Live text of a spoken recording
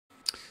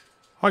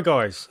Hi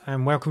guys,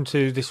 and welcome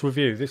to this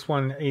review. This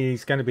one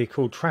is going to be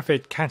called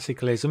Traffic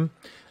Cataclysm,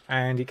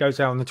 and it goes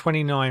out on the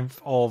 29th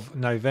of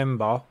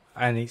November,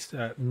 and it's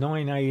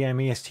 9 AM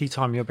EST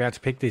time. You'll be able to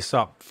pick this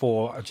up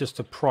for just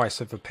the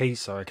price of a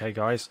pizza. Okay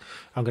guys,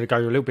 I'm going to go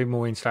a little bit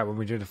more into that when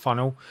we do the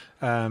funnel.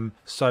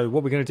 So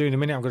what we're going to do in a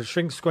minute, I'm going to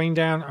shrink the screen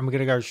down and we're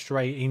going to go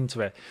straight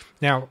into it.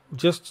 Now,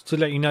 just to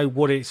let you know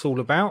what it's all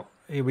about,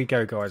 here we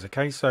go guys.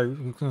 Okay, so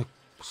we're going to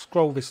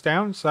scroll this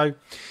down. So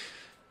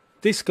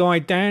this guy,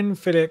 Dan,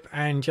 Philip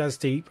and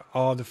Jasdeep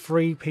are the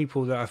three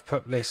people that have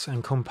put this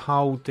and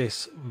compiled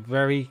this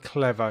very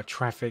clever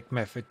traffic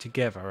method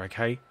together,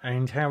 okay?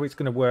 And how it's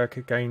going to work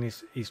again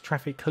is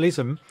Traffic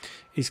Cataclysm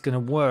is going to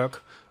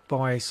work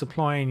by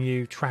supplying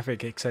you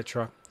traffic,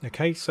 etc.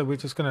 Okay, so we're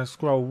just going to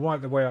scroll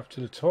right the way up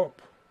to the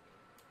top.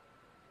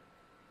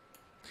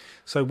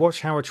 So watch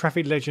how a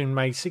traffic legend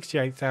made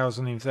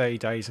 68,000 in 30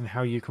 days and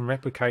how you can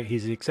replicate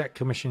his exact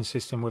commission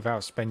system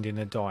without spending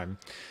a dime.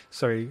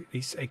 So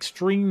it's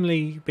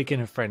extremely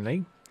beginner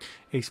friendly.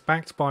 It's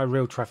backed by a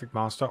real traffic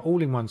master,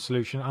 all-in-one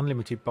solution,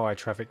 unlimited buyer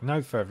traffic,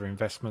 no further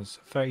investments,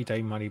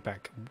 30-day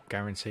money-back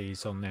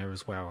guarantees on there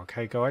as well.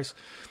 Okay, guys.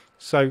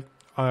 So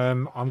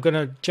I'm going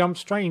to jump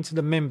straight into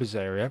the members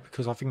area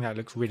because I think that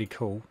looks really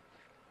cool,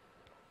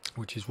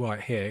 which is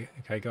right here.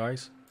 Okay,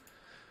 guys.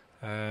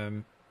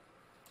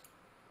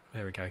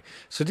 There we go.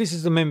 So this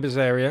is the members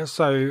area.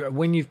 So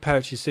when you've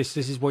purchased this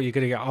is what you're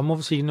going to get. I'm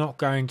obviously not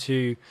going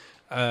to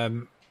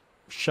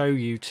show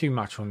you too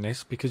much on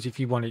this because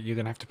if you want it, you're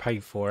going to have to pay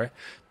for it.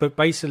 But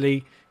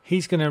basically,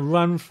 he's going to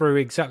run through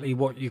exactly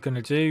what you're going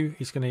to do.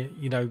 He's going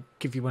to,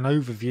 give you an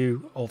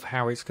overview of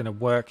how it's going to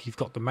work. You've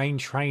got the main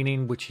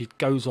training, which it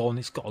goes on.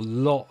 It's got a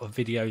lot of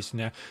videos in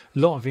there, a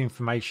lot of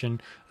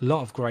information, a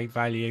lot of great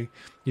value.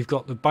 You've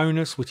got the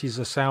bonus, which is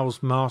a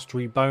sales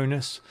mastery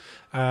bonus.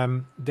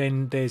 Then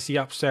there's the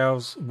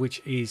upsells,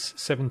 which is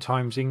 7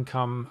 times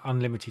income,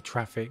 unlimited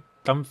traffic,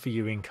 done for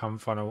you income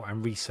funnel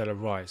and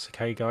reseller rights.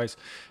 Okay guys,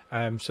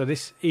 so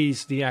this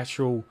is the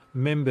actual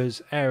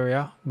members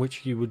area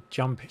which you would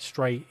jump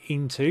straight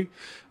into,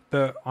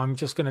 but I'm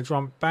just going to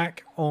jump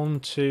back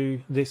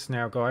onto this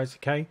now guys.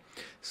 Okay,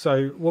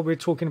 so what we're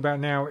talking about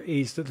now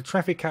is that the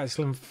Traffic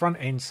Cataclysm front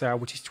end sale,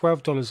 which is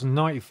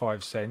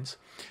 $12.95,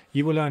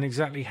 you will learn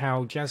exactly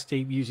how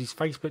Jasdeep uses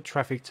Facebook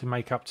traffic to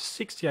make up to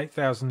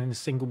 68,000 in a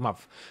single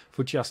month.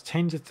 For just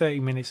 10 to 30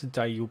 minutes a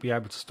day, you'll be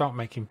able to start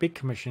making big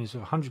commissions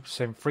of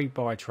 100% free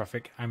buyer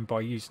traffic and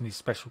by using this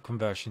special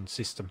conversion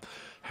system.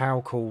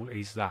 How cool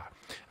is that?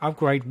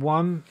 Upgrade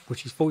 1,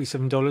 which is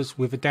 $47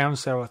 with a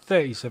downsell of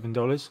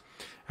 $37.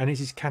 And this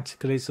is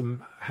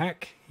Cataclysm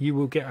Hack. You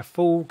will get a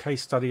full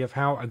case study of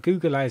how a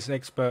Google Ads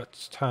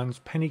expert turns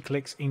penny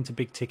clicks into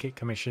big ticket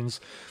commissions.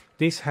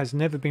 This has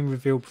never been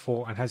revealed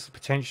before and has the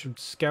potential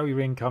to scale your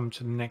income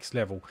to the next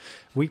level.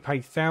 We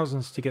paid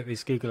thousands to get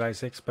this Google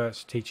Ads expert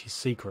to teach his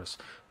secrets.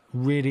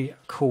 Really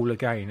cool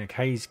again,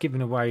 okay? He's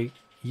given away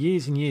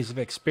years and years of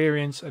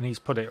experience and he's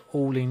put it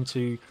all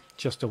into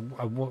just a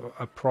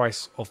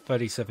price of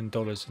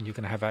 $37 and you're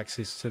going to have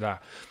access to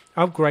that.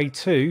 Upgrade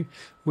 2,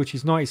 which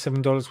is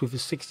 $97 with a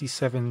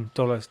 $67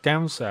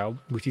 downsell,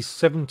 which is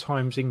 7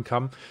 times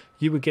income.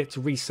 You would get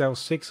to resell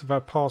 6 of our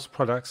past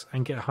products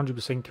and get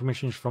 100%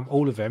 commissions from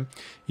all of them.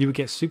 You would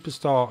get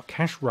Superstar,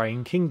 Cash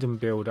Rain, Kingdom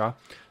Builder,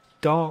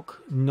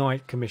 Dark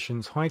Knight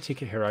commissions, High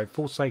Ticket Hero,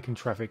 Forsaken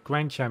Traffic,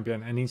 Grand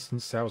Champion and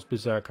Instant Sales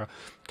Berserker.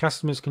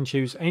 Customers can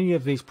choose any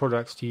of these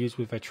products to use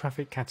with their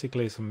Traffic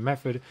Cataclysm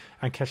method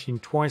and cash in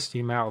twice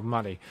the amount of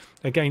money.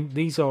 Again,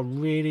 these are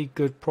really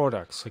good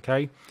products,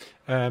 okay?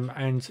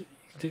 And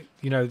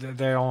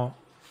they are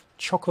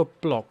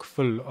chock-a-block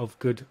full of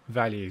good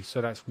value, so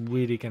that's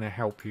really going to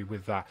help you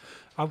with that.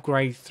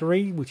 Upgrade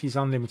 3, which is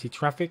unlimited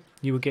traffic.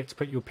 You will get to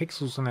put your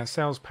pixels on our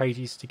sales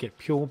pages to get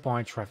pure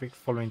buy traffic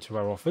following to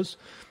our offers.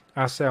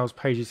 Our sales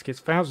pages get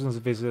thousands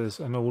of visitors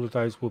and all of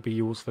those will be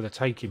yours for the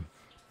taking.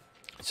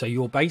 So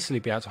you'll basically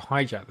be able to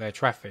hijack their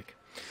traffic.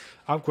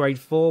 Upgrade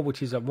 4,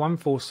 which is at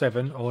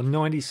 $147 or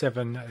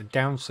 $97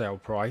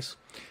 downsell price,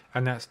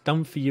 and that's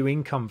done for you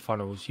income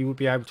funnels. You will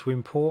be able to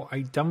import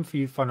a done for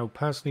you funnel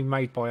personally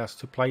made by us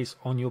to place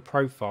on your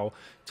profile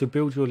to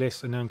build your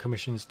list and earn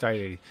commissions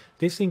daily.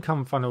 This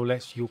income funnel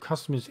lets your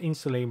customers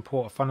instantly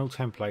import a funnel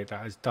template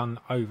that has done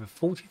over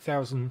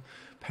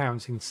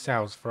 £40,000 in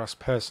sales for us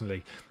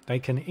personally. They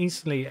can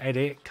instantly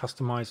edit,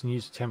 customize and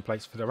use the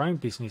templates for their own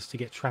business to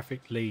get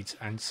traffic, leads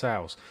and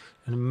sales.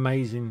 An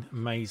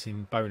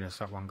amazing bonus,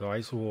 that one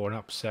guys, or an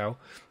upsell,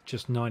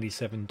 just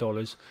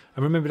 $97.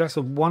 And remember, that's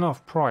a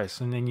one-off price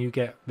and then you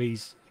get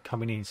these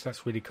coming in, so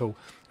that's really cool.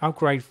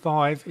 Upgrade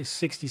 5 is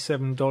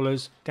 $67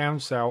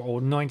 downsell or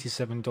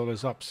 $97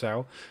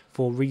 upsell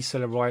for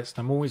reseller rights. And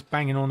I'm always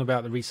banging on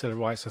about the reseller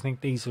rights. I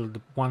think these are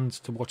the ones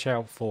to watch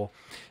out for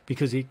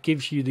because it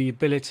gives you the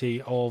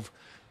ability of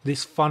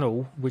this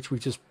funnel, which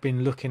we've just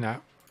been looking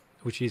at,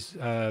 which is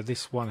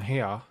this one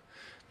here.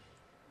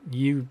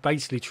 You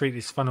basically treat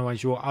this funnel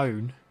as your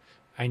own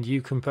and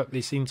you can put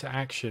this into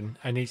action,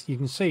 and you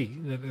can see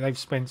that they've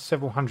spent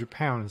several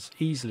 £100s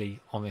easily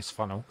on this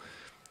funnel.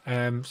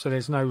 So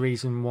there's no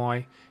reason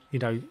why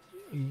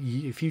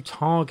if you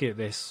target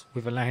this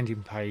with a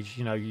landing page,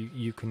 you know,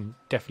 you can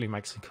definitely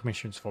make some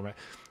commissions from it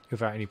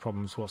without any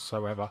problems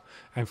whatsoever.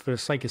 And for the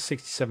sake of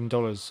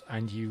 $67,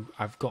 and you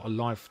have got a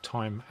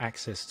lifetime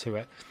access to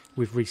it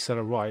with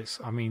reseller rights,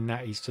 I mean,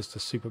 that is just a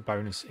super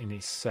bonus in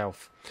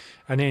itself.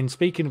 And then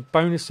speaking of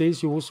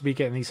bonuses, you'll also be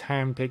getting these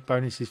hand-picked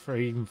bonuses for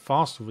even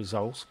faster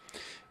results,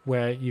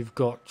 where you've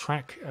got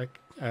Traffic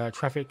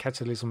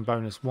Cataclysm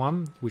bonus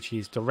 1, which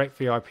is direct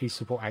VIP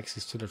support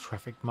access to the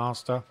Traffic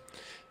Master,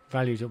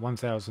 valued at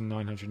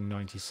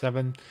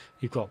 1,997.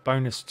 You've got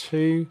bonus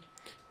 2,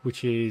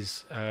 which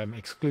is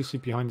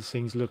exclusive behind the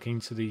scenes look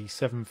into the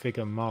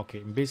 7-figure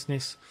market and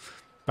business.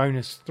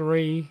 Bonus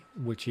 3,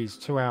 which is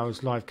 2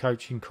 hours live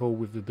coaching call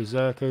with the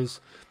Berserkers.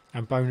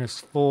 And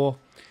bonus 4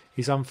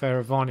 is unfair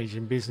advantage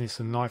in business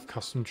and life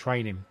custom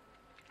training.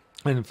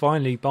 And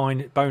finally,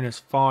 bonus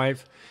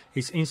 5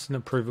 is instant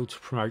approval to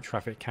promote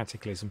Traffic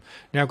Cataclysm.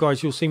 Now,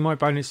 guys, you'll see my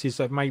bonuses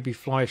that may be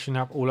flashing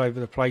up all over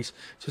the place.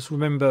 Just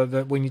remember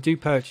that when you do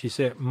purchase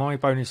it, my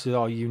bonuses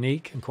are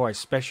unique and quite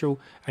special,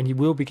 and you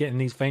will be getting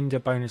these vendor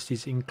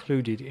bonuses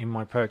included in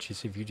my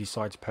purchase if you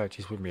decide to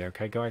purchase with me,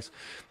 okay, guys?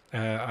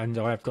 And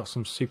I have got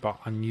some super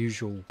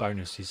unusual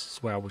bonuses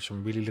as well, which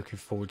I'm really looking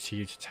forward to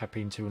you to tap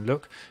into and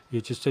look. You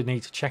just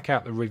need to check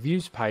out the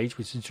reviews page,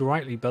 which is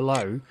directly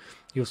below.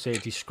 You'll see a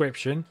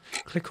description.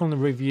 Click on the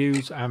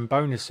reviews and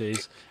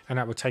bonuses, and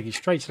that will take you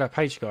straight to that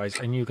page, guys,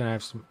 and you're going to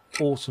have some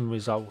awesome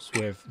results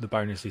with the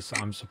bonuses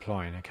that I'm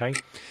supplying, okay?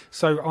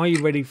 So are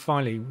you ready?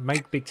 Finally,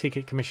 make big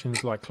ticket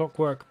commissions like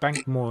clockwork,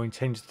 bank more in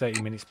 10 to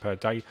 30 minutes per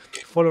day,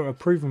 follow a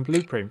proven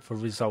blueprint for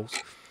results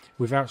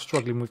without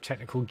struggling with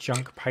technical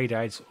junk, paid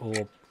ads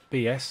or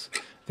BS.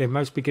 Then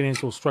most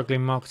beginners or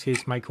struggling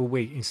marketers make all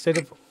week. Instead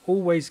of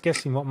always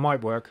guessing what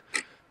might work,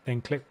 then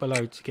click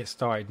below to get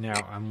started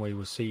now, and we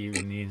will see you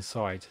in the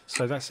inside.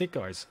 So that's it,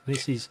 guys.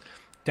 This is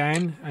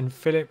Dan and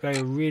Philip. They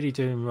are really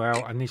doing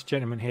well, and this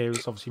gentleman here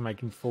is obviously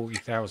making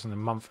 40,000 a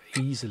month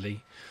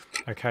easily,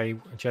 okay,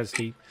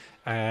 Jazzy,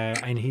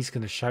 and he's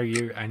going to show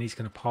you, and he's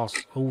going to pass,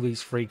 all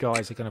these three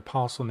guys are going to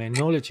pass on their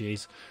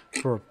knowledges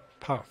for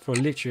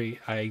literally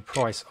a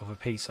price of a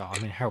pizza. I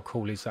mean, how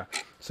cool is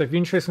that? So if you're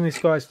interested in this,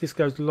 guys, this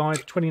goes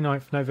live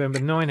 29th November,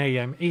 9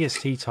 AM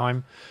EST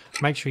time.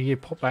 Make sure you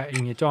pop that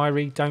in your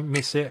diary. Don't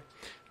miss it.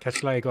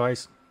 Catch you later,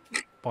 guys.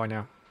 Bye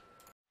now.